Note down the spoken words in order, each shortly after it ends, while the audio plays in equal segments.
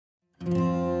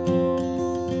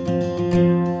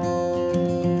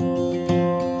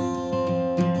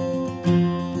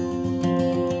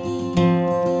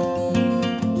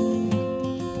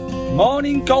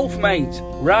Morning golf mate.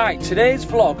 Right, today's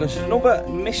vlog is another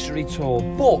mystery tour,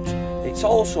 but it's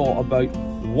also about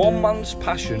one man's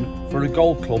passion for a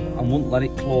golf club and wouldn't let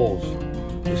it close.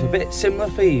 It's a bit similar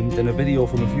themed than a video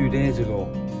from a few days ago.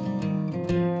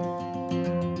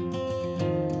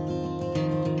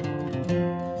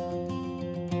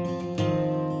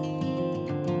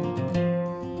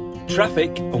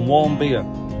 Traffic and warm beer.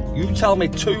 You tell me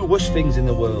two worst things in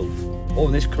the world. Oh,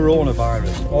 this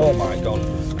coronavirus. Oh my God.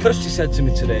 Kirsty said to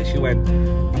me today, she went,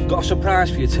 I've got a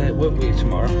surprise for you to take work with you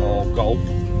tomorrow, or golf.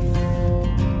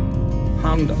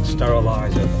 Hand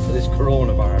steriliser for this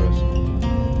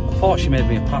coronavirus. I thought she made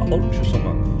me a packed lunch or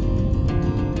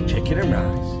something. Chicken and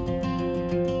rice.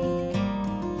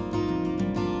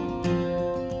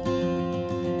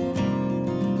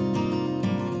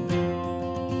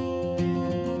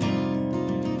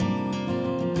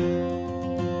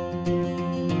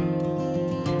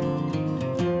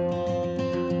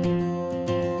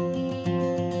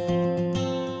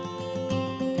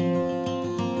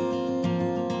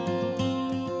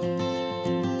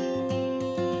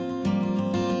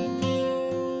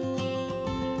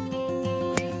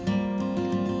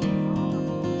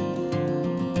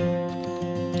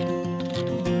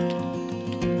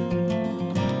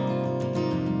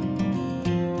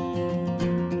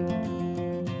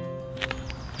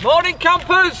 Morning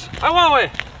campers, how are we?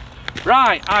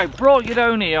 Right, I brought you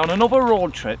down here on another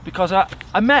road trip because I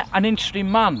met an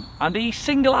interesting man and he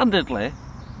single-handedly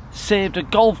saved a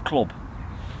golf club.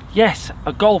 Yes,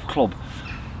 a golf club.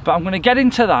 But I'm going to get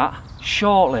into that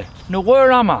shortly. Now,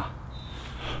 where am I?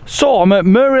 So, I'm at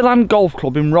Maryland Golf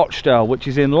Club in Rochdale, which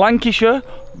is in Lancashire,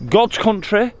 God's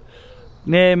country,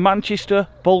 near Manchester,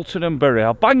 Bolton and Bury.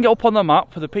 I'll bang it up on the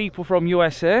map for the people from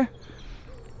USA.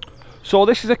 So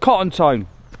this is a cotton town.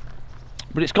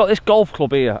 But it's got this golf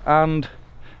club here and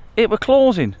it were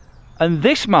closing. And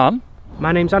this man...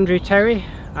 My name's Andrew Terry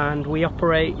and we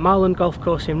operate Marland Golf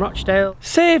Course in Rochdale.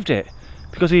 Saved it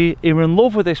because he were in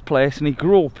love with this place and he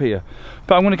grew up here.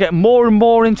 But I'm going to get more and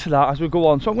more into that as we go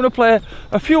on. So I'm going to play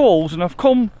a few holes and I've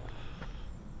come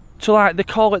to, like, they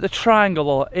call it the triangle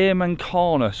or amen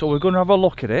corner. So we're going to have a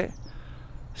look at it.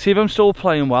 See if I'm still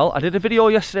playing well. I did a video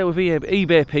yesterday with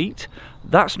eBay Pete.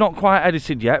 That's not quite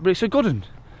edited yet, but it's a good one.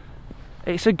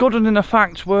 It's a good one in the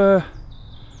fact where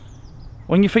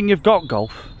when you think you've got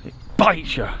golf, it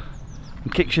bites you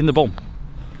and kicks you in the bum.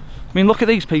 I mean, look at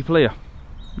these people here.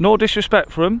 No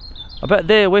disrespect for them. I bet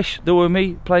they wish they were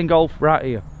me playing golf right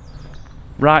here,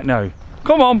 right now.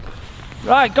 Come on.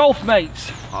 Right, golf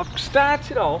mates. I've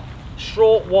started off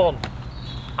stroke one.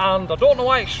 And I don't know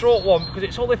why it's stroke one because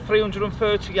it's only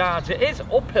 330 yards. It is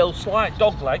uphill, slight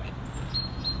dog leg.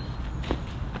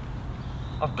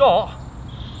 I've got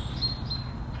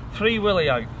 3 willy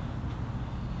out.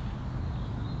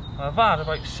 I've had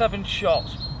about 7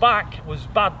 shots. Back was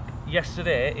bad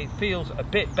yesterday. It feels a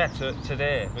bit better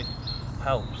today, which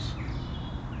helps.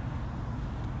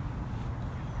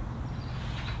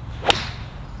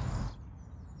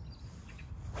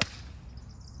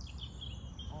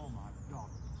 Oh my God.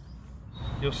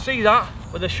 You'll see that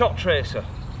with a shot tracer.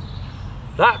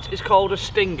 That is called a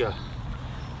stinger.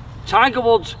 Tiger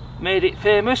Woods made it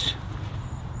famous.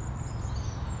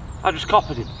 I just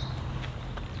copied him.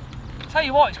 Tell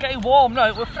you what, it's getting warm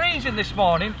now. We're freezing this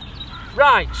morning.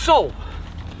 Right, so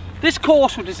this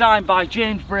course was designed by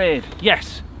James Braid.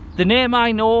 Yes, the name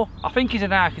I know. I think he's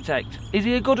an architect. Is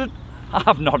he a good one? I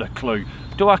have not a clue.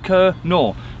 Do I care?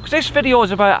 No. Because this video is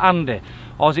about Andy,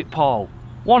 or is it Paul?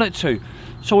 One or two.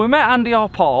 So we met Andy or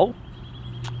Paul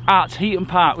at Heaton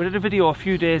Park. We did a video a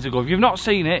few days ago. If you've not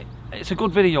seen it, it's a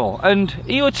good video. And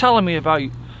he was telling me about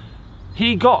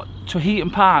he got to Heaton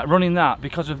Park running that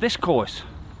because of this course.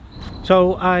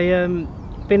 So I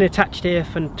been attached here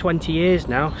for 20 years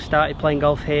now. Started playing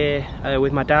golf here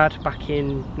with my dad back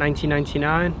in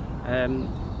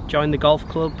 1999. Joined the golf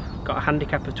club, got a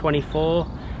handicap of 24.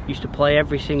 Used to play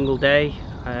every single day,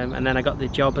 and then I got the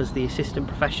job as the assistant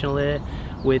professional here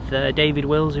with David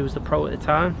Wills, who was the pro at the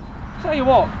time. Tell you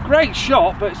what, great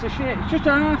shot, but it's a shame. It's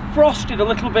just frosted a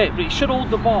little bit, but it should hold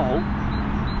the ball.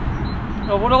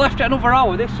 I would have left it another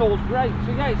hour. This hole's great.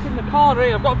 So yeah, it's in the corner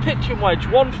here. I've got a pitching wedge,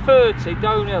 130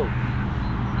 downhill.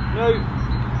 Now,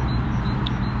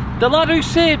 the lad who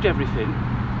saved everything,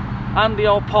 Andy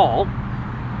or Paul,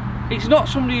 he's not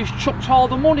somebody who's chucked all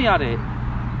the money at it.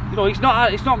 You know, he's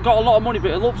not got a lot of money,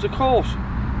 but he loves the course.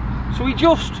 So he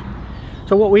just...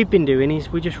 So what we've been doing is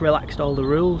we just relaxed all the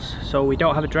rules. So we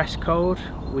don't have a dress code.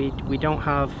 We don't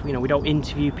have, you know, we don't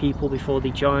interview people before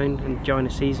they join a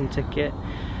season ticket.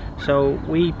 So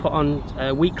we put on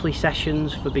weekly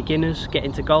sessions for beginners, get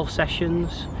into golf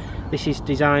sessions. This is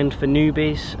designed for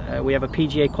newbies. We have a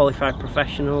PGA qualified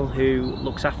professional who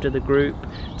looks after the group,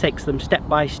 takes them step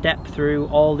by step through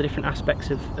all the different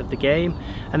aspects of the game,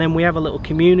 and then we have a little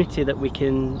community that we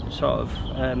can sort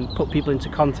of put people into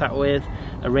contact with,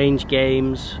 arrange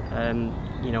games,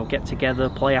 you know, get together,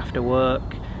 play after work,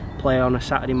 play on a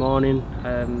Saturday morning,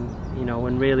 you know,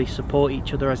 and really support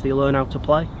each other as they learn how to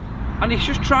play. And it's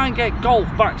just try and get golf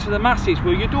back to the masses,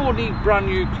 where you don't need brand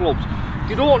new clubs,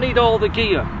 you don't need all the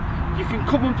gear. You can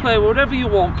come and play whatever you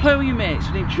want, play with your mates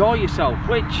and enjoy yourself,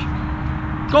 which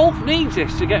golf needs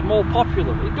this to get more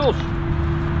popular. It does.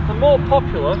 The more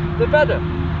popular, the better.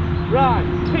 Right,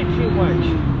 pitching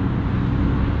wedge.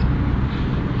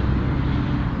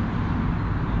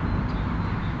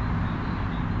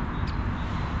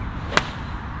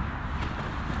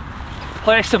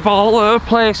 Placed the ball there,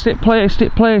 placed it.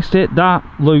 That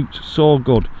looked so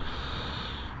good.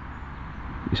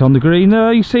 It's on the green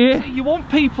there, you see it? You want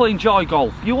people to enjoy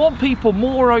golf. You want people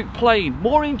more out playing,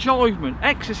 more enjoyment,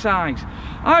 exercise.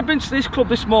 I've been to this club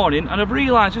this morning and I've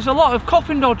realised there's a lot of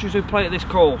coffin dodgers who play at this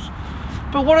course.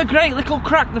 But what a great little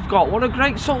crack they've got, what a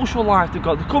great social life they've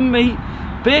got. They come meet,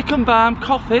 bacon balm,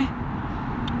 coffee,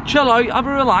 chill out, have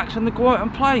a relax and they go out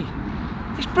and play.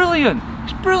 It's brilliant,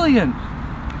 it's brilliant.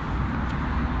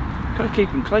 Gotta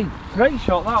keep them clean. Great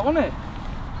shot that, wasn't it?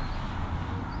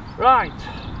 Right.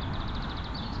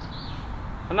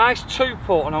 A nice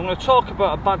 2-putt, and I'm going to talk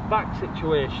about a bad back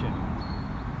situation.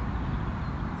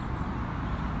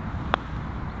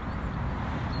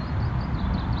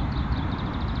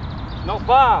 Not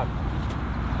bad.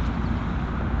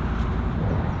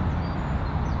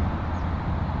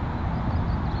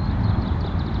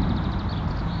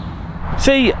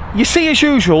 You see as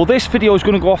usual, this video is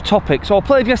going to go off topic. So I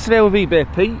played yesterday with eBay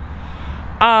Pete,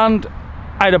 and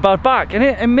I had a bad back. Isn't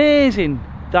it amazing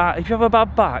that if you have a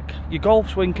bad back, your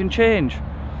golf swing can change?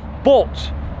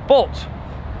 But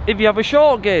if you have a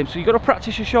short game, so you've got to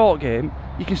practice your short game,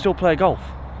 you can still play golf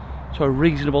to a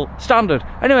reasonable standard.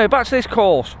 Anyway, back to this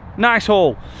course. Nice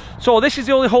hole. So this is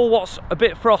the only hole what's a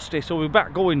bit frosty, so we're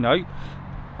back going now,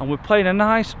 and we're playing a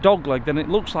nice dog leg. Then it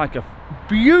looks like a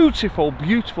beautiful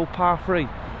par 3.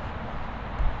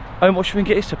 How much do you think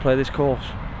it is to play this course?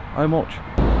 How much?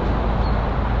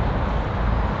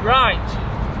 Right,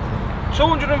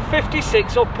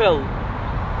 256 uphill,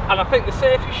 and I think the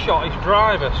safest shot is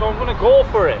driver, so I'm going to go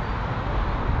for it.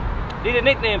 Need a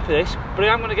nickname for this, but I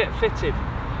am going to get fitted.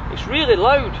 It's really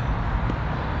loud.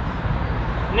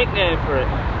 Nickname for it.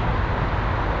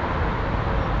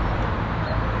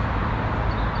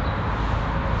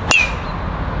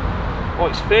 Oh,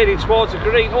 it's fading towards the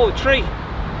green. Oh, the tree.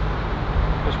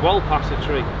 It's well past the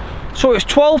tree. So it's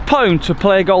 £12 to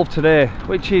play golf today,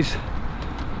 which is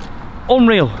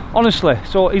unreal, honestly.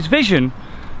 So his vision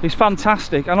is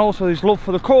fantastic, and also his love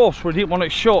for the course, where he didn't want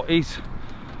it shut. It's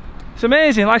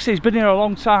amazing. Like I say, he's been here a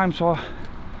long time, so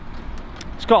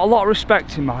it's got a lot of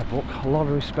respect in my book, a lot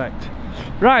of respect.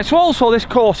 Right, so also this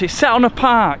course is set on a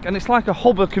park, and it's like a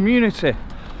hub of community.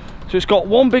 So it's got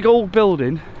one big old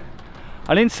building,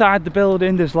 and inside the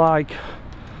building there's like,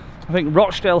 I think,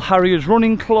 Rochdale Harriers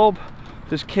running club,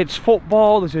 there's kids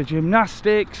football, there's a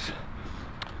gymnastics,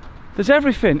 there's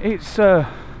everything. It's a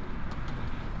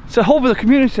hub of the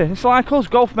community. It's like us,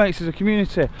 golfmates, as a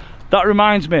community. That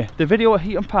reminds me, the video at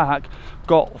Heaton Park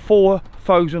got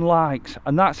 4,000 likes,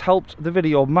 and that's helped the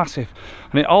video massive.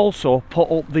 And it also put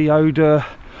up the old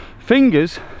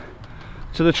fingers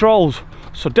to the trolls.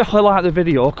 So definitely like the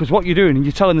video, because what you're doing is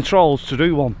you're telling the trolls to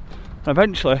do one. And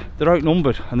eventually they're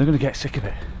outnumbered and they're going to get sick of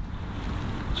it.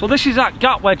 So this is that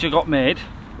gap wedge I got made.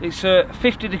 It's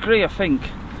 50 degree, I think.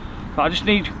 But I just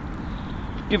need to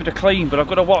give it a clean, but I've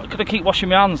got to keep washing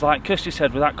my hands, like Kirsty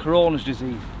said, with that corona's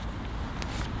disease.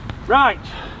 Right,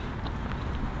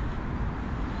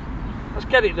 let's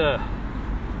get it there.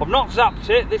 I've not zapped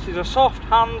it. This is a soft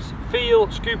hands feel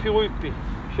scoopy whoopy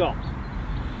shot.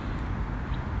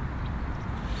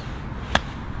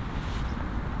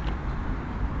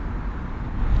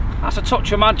 That's a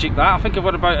touch of magic, that. I think I've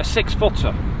got about a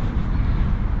 6-footer.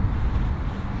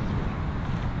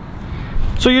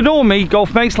 So you know me,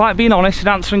 golf mates, like being honest and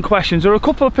answering questions. There are a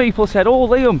couple of people who said, oh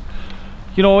Liam,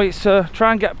 you know, it's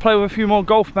try and play with a few more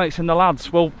golf mates and the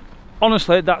lads. Well,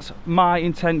 honestly, that's my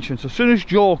intention. So as soon as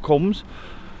Joe comes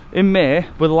in May,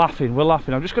 we're laughing.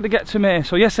 I'm just going to get to May.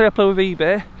 So yesterday I played with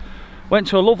eBay, went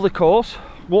to a lovely course,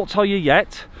 won't tell you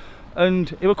yet,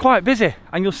 and it was quite busy.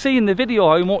 And you'll see in the video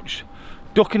how much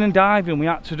ducking and diving we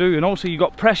had to do, and also you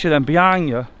got pressure then behind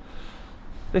you.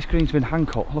 This green's been hand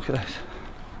cut, look at this.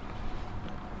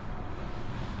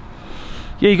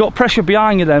 Yeah, you got pressure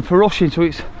behind you then for rushing, so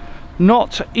it's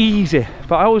not easy.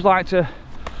 But I always like to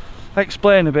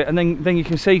explain a bit, and then you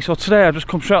can see. So today I've just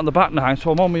come straight on the back 9,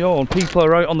 so I'm on my own. People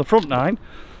are out on the front 9, and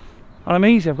I'm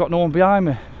easy. I've got no one behind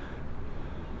me.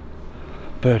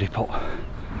 Birdie putt.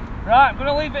 Right, I'm going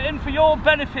to leave it in for your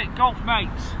benefit, golf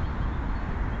mates.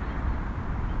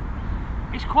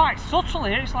 It's quite subtle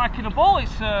here. It's like in a ball.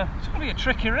 It's going to be a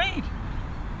tricky read.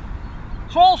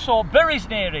 So also Bury's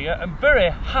near here, and Bury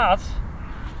has,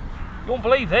 you won't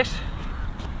believe this,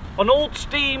 an old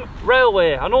steam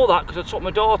railway. I know that because I took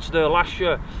my daughter there last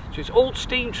year. So it's old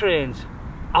steam trains.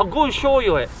 I'll go and show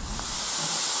you it.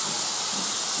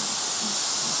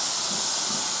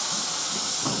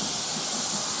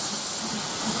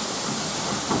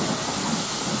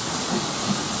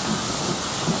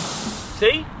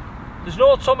 See? There's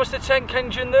no Thomas the Tank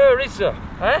Engine there, is there?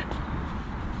 Eh?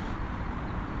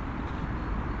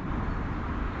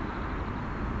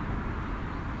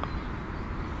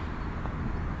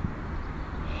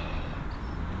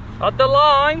 At the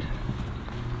line.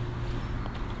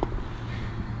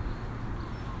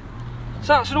 So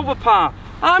that's another part.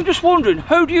 I'm just wondering,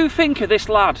 who do you think of this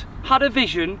lad? Had a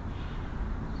vision.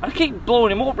 I keep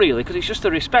blowing him up really because it's just the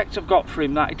respect I've got for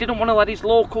him that he didn't want to let his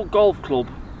local golf club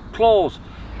close.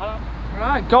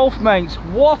 Right, golf mates,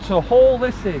 what a hole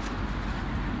this is.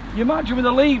 You imagine with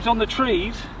the leaves on the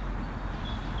trees.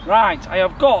 Right, I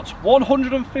have got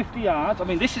 150 yards. I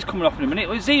mean, this is coming off in a minute. It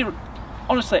was zero.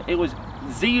 Honestly, it was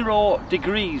 0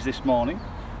 degrees this morning.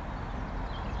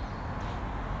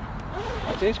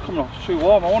 It is coming off, it's too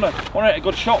warm. I want to hit a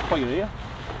good shot for you here.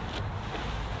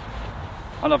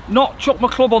 And I've not chucked my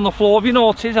club on the floor, have you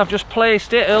noticed? I've just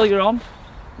placed it earlier on.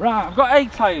 Right, I've got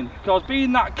 8 iron, because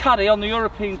being that caddy on the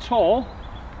European Tour,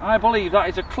 I believe that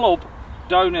is a club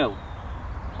downhill,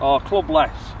 or club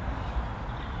less.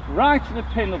 Right to the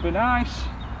pin will be nice.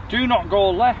 Do not go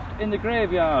left in the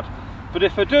graveyard. But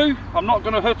if I do, I'm not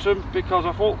going to hurt them because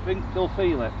I don't think they'll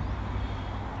feel it.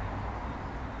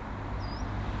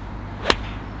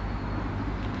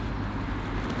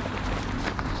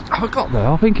 Have I got there?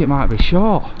 I think it might be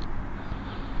short.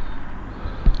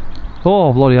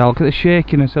 Oh bloody hell, look at the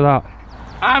shakiness of that.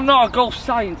 I'm not a golf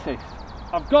scientist.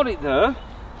 I've got it there,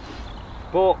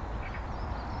 but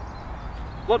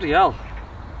bloody hell.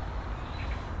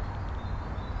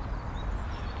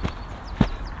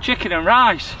 Chicken and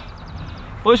rice.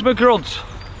 Where's my gruds?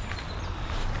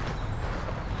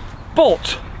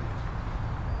 But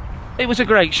it was a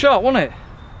great shot, wasn't it?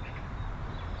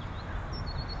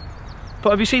 But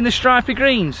have you seen the stripy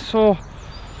greens? So,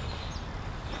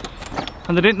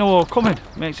 and they didn't know what was coming.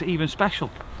 Makes it even special.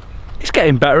 It's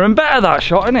getting better and better, that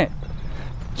shot, isn't it?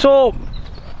 So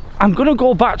I'm gonna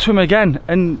go back to him again,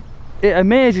 and it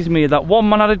amazes me that one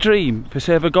man had a dream for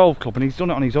Save a Golf Club and he's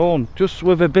done it on his own, just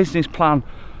with a business plan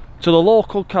to the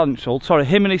local council, sorry,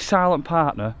 him and his silent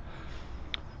partner,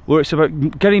 where it's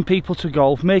about getting people to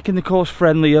golf, making the course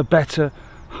friendlier, better,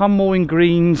 hand mowing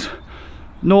greens,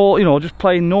 no, you know, just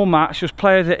playing no match, just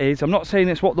play as it is. I'm not saying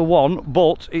it's what they want,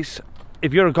 but it's,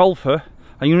 if you're a golfer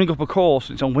and you ring up a course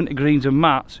and it's on winter greens and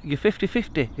mats, you're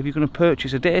 50-50 if you're going to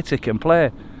purchase a day ticket and play.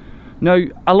 Now,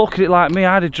 I look at it like me,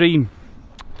 I had a dream.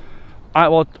 I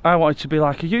wanted to be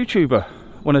like a YouTuber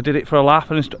when I did it for a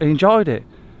laugh and I enjoyed it.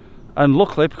 And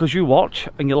luckily, because you watch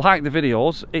and you like the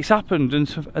videos, it's happened, and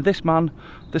this man,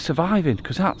 they're surviving,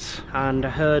 because that's... And I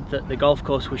heard that the golf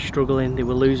course was struggling, they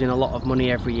were losing a lot of money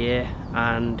every year,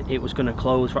 and it was going to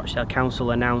close. Rochdale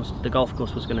Council announced the golf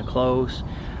course was going to close,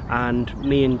 and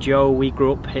me and Joe, we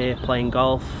grew up here playing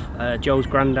golf. Joe's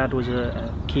granddad was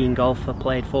a keen golfer,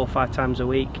 played 4 or 5 times a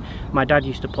week. My dad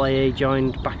used to play, he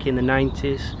joined back in the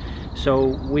 90s.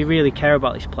 So we really care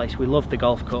about this place. We love the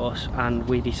golf course, and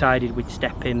we decided we'd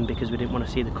step in because we didn't want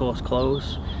to see the course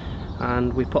close.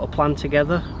 And we put a plan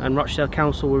together, and Rochdale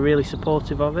Council were really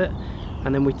supportive of it.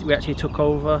 And then we actually took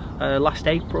over last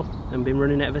April and been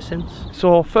running it ever since.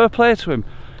 So fair play to him.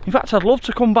 In fact, I'd love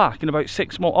to come back in about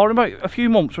 6 months, or in about a few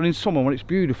months when in summer when it's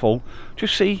beautiful,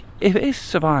 just see if it is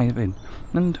surviving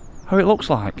and how it looks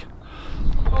like.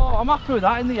 Oh, I'm happy with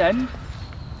that in the end.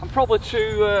 I'm probably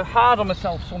too hard on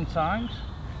myself sometimes.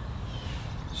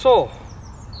 So,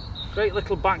 great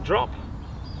little backdrop.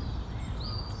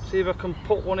 See if I can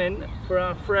put one in for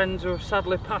our friends who have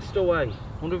sadly passed away.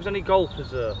 Wonder if there's any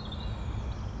golfers there.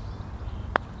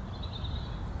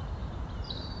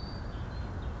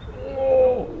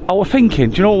 I was thinking,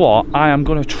 do you know what? I am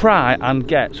going to try and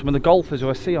get some of the golfers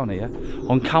who I see on here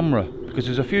on camera, because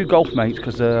there's a few golf mates,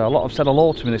 because a lot have said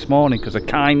hello to me this morning because they're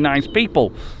kind, nice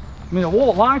people. I mean, I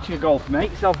won't lie to you, golf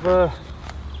mates, I've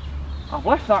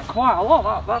left that quite a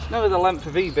lot. That's nearly the length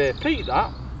of eBay Pete,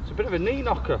 that. It's a bit of a knee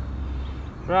knocker.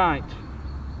 Right.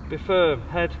 be firm,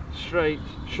 head straight,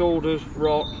 shoulders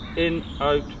rock, in,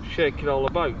 out, shake it all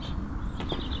about.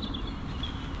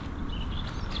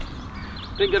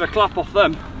 Didn't get a clap off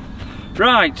them.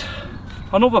 Right,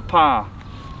 another par.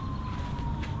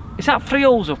 Is that 3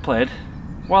 holes I've played?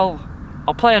 Well,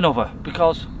 I'll play another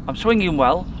because I'm swinging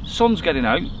well, sun's getting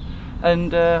out,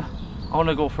 and I want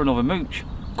to go for another mooch.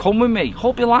 Come with me,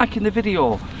 hope you're liking the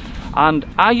video. And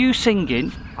are you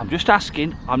singing? I'm just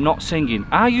asking, I'm not singing.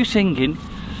 Are you singing?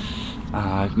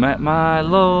 I've met my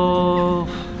love.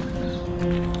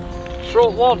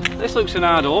 Stroke 1, this looks an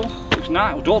hard hole. Looks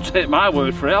nice, well, don't take my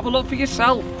word for it, have a look for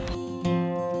yourself.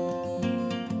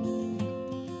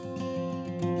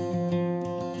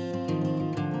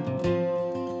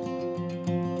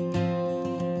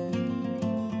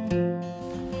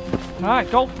 Right,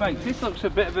 golf mates, this looks a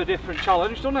bit of a different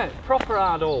challenge, doesn't it? Proper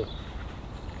hard hole.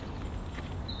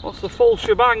 What's the full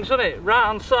shebang, isn't it? Right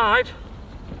hand side.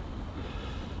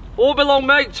 Won't be long,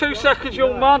 mate. 2 seconds,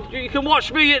 young man. You can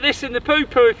watch me hit this in the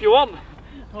poo-poo if you want.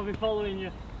 I'll be following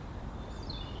you.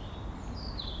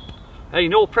 Hey,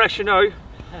 no pressure now.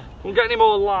 Won't get any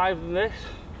more live than this.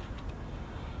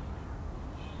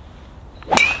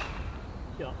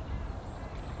 Yeah.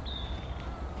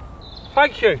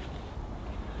 Thank you.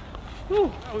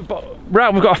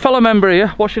 Right, we've got a fellow member here.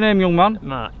 What's your name, young man?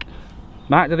 Mark.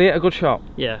 Mark, did he hit a good shot?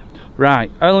 Yeah. Right,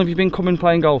 how long have you been coming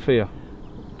playing golf here?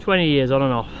 20 years on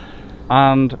and off.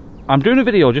 And I'm doing a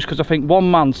video just because I think one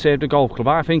man saved a golf club.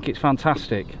 I think it's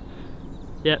fantastic.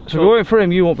 Yeah. So if it weren't for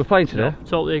him, you won't be playing today. No,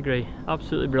 totally agree.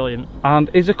 Absolutely brilliant. And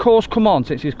is the course come on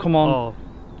since he's come on? Oh,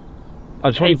 I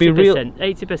just want you to be real.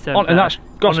 80%. And that's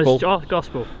gospel.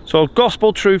 Gospel. So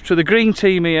gospel truth to the green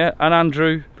team here and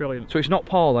Andrew. Brilliant. So it's not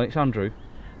Paul then, it's Andrew.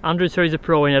 Andrew, so he's a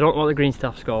pro, and I don't know what the green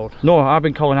staff's called. No, I've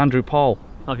been calling Andrew Paul.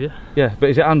 Have you? Yeah, but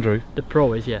is it Andrew? The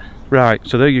pro is, yeah. Right,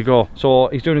 so there you go. So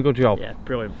he's doing a good job. Yeah,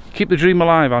 brilliant. Keep the dream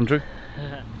alive, Andrew.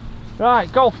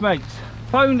 Right, golf mates.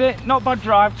 Found it, not bad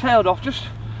drive, tailed off. Just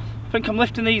think I'm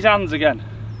lifting these hands again.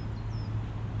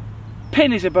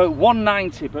 Pin is about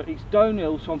 190, but it's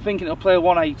downhill, so I'm thinking it'll play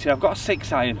 180. I've got a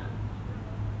 6 iron.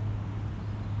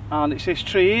 And it's this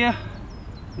tree here,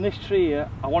 and this tree here,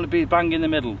 I want to be bang in the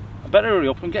middle. I better hurry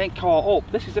up, I'm getting caught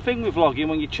up. This is the thing with vlogging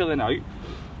when you're chilling out.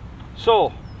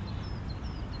 So,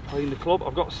 playing the club,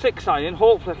 I've got 6 iron,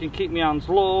 hopefully I can keep my hands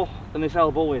low and this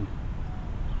elbow in.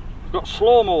 I've got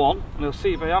slow-mo on, and I'll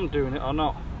see if I am doing it or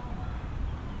not.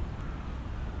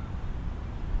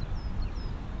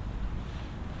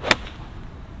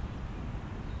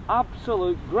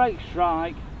 Absolute great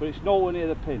strike, but it's nowhere near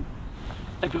the pin.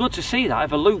 It'd be good to see that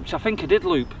if I looped. I think I did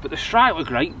loop, but the strike was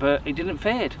great, but it didn't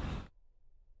fade.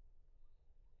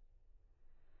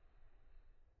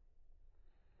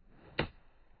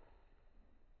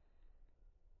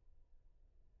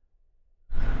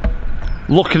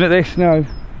 Looking at this now,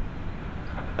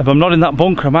 if I'm not in that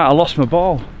bunker I might have lost my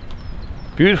ball.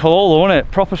 Beautiful hole though, isn't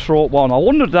it? Proper stroke 1. I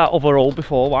wondered that other hole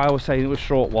before why I was saying it was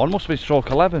stroke 1, must have been stroke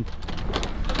 11.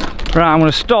 Right, I'm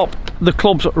going to stop the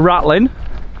clubs rattling.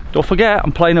 Don't forget,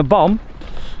 I'm playing a bomb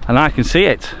and I can see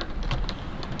it.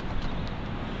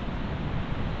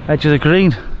 Edge of the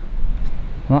green.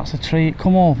 And that's a tree,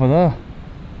 come over there.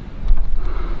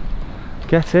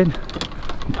 Get in.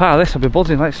 And part of this will be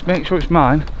buzzing, let's make sure it's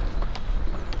mine.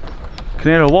 Can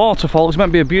hear a waterfall. It's meant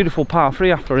to be a beautiful par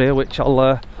 3 after here, which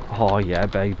I'll oh yeah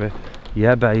baby,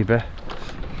 yeah baby.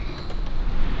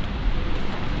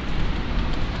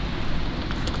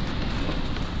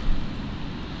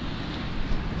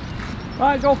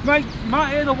 Right, golf mate, you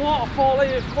might hear the waterfall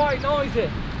here, it's quite noisy.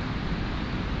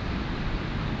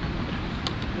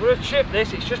 I'm going to chip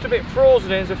this, it's just a bit frozen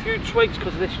here, there's a few twigs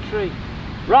because of this tree.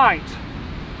 Right,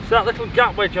 so that little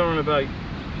gap wedge I'm on about.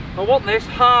 I want this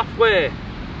halfway.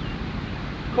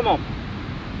 Come on,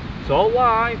 it's all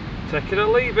live, take it or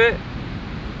leave it.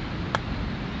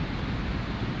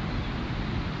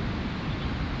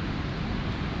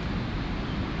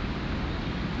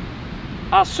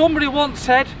 As somebody once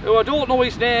said, who I don't know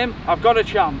his name, I've got a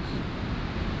chance.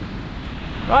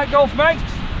 Right, golf mates,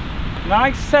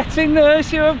 nice setting there,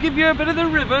 so I'll give you a bit of the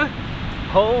river.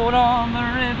 Hold on the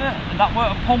river, and that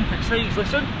won't pump it, please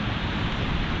listen.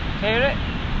 Hear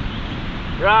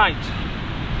it? Right.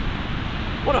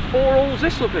 What a 4 holes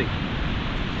this will be.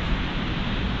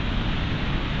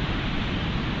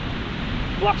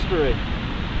 Blastery.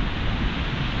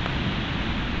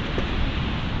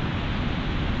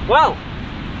 Well,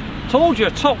 told you,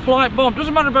 top flight bomb.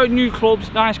 Doesn't matter about new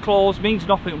clubs, nice clothes, means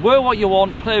nothing. Wear what you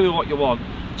want, play with what you want.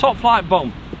 Top flight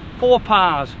bomb. 4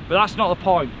 pars, but that's not the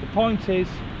point. The point is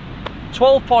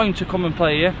 12 points to come and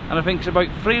play here, and I think it's about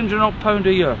 £300 odd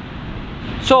a year.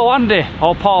 So Andy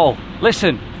or Paul,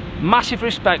 listen, massive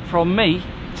respect from me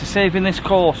to saving this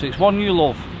course. It's one you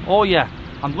love. Oh yeah,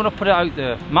 I'm going to put it out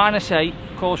there. -8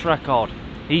 course record.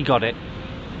 He got it.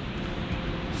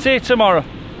 See you tomorrow.